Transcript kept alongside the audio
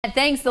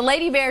Thanks. The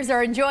Lady Bears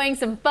are enjoying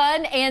some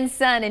fun and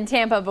sun in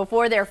Tampa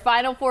before their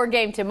Final Four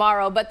game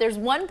tomorrow, but there's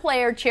one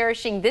player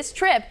cherishing this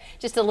trip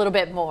just a little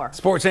bit more.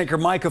 Sports anchor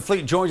Micah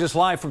Fleet joins us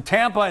live from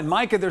Tampa. And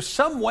Micah, there's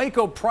some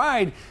Waco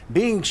pride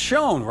being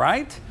shown,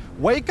 right?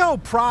 Waco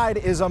pride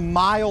is a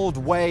mild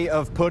way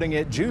of putting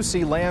it.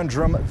 Juicy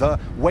Landrum, the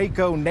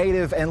Waco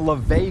native and La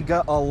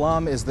Vega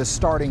alum, is the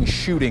starting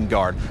shooting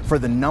guard for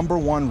the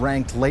 #1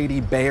 ranked Lady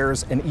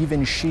Bears, and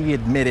even she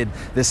admitted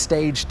the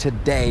stage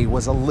today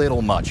was a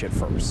little much at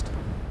first.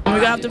 When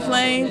we got off the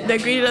plane, they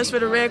greeted us for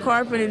the red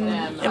carpet,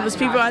 and it was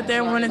people out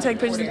there wanting to take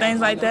pictures and things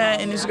like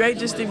that, and it's great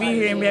just to be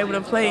here and be able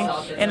to play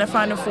in the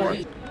Final Four.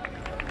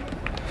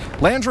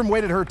 Landrum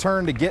waited her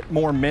turn to get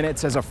more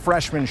minutes. As a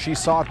freshman, she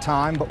saw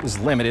time but was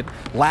limited.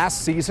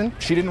 Last season,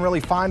 she didn't really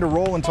find a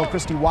role until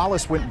Christy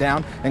Wallace went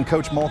down, and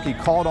Coach Mulkey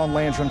called on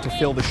Landrum to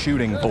fill the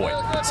shooting void.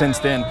 Since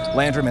then,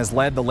 Landrum has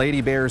led the Lady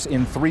Bears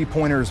in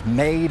three-pointers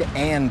made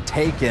and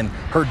taken.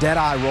 Her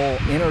dead-eye roll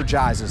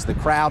energizes the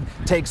crowd,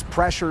 takes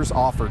pressures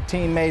off her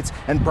teammates,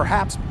 and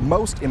perhaps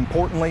most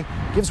importantly,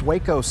 gives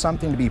Waco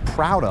something to be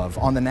proud of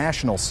on the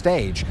national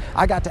stage.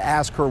 I got to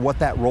ask her what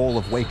that role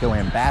of Waco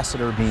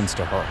ambassador means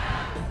to her.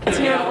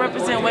 To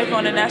represent Waco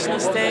on the national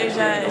stage,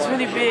 it's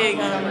really big.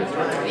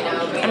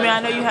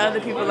 I know you have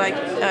other people like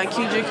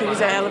Kudrick, who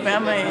was at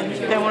Alabama,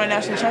 and they won a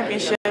national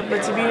championship,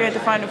 but to be here at the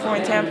Final Four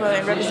in Tampa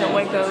and represent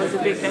Waco is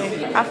a big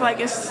thing. I feel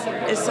like it's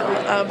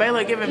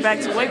Baylor giving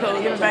back to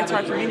Waco, giving back to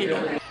our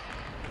community.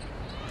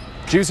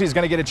 Juicy's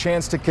going to get a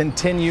chance to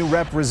continue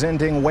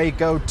representing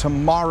Waco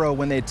tomorrow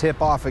when they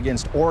tip off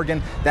against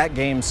Oregon. That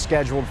game's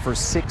scheduled for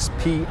 6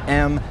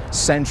 p.m.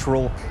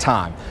 Central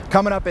Time.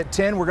 Coming up at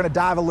 10, we're going to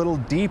dive a little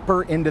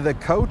deeper into the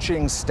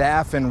coaching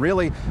staff and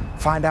really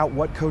find out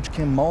what Coach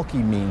Kim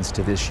Mulkey means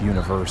to this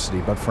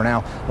university. But for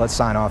now, let's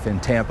sign off in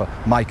Tampa.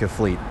 Micah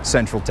Fleet,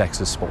 Central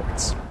Texas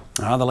Sports.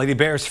 The Lady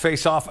Bears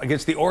face off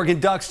against the Oregon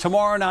Ducks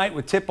tomorrow night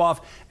with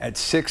tip-off at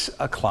 6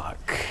 o'clock.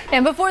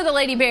 And before the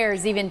Lady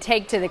Bears even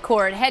take to the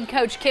court, head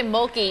coach Kim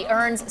Mulkey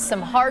earns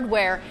some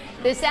hardware.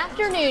 This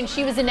afternoon,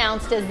 she was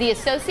announced as the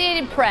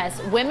Associated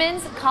Press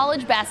Women's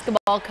College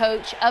Basketball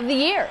Coach of the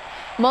Year.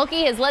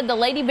 Mulkey has led the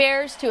Lady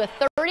Bears to a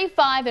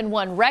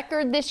 35-1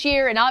 record this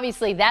year, and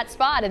obviously that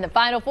spot in the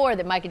Final Four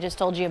that Micah just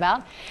told you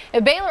about.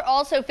 Baylor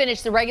also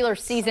finished the regular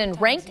season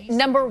ranked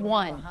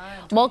 #1.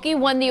 Mulkey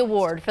won the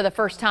award for the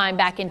first time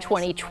back in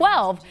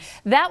 2012.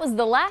 That was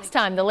the last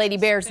time the Lady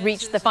Bears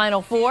reached the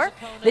Final Four.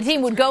 The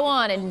team would go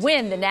on and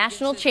win the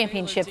national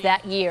championship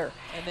that year.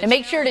 And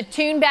make sure to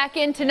tune back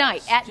in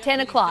tonight at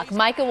 10 o'clock.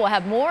 Micah will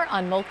have more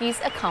on Mulkey's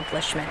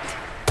accomplishment.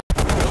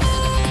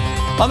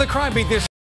 On the Crime Beat this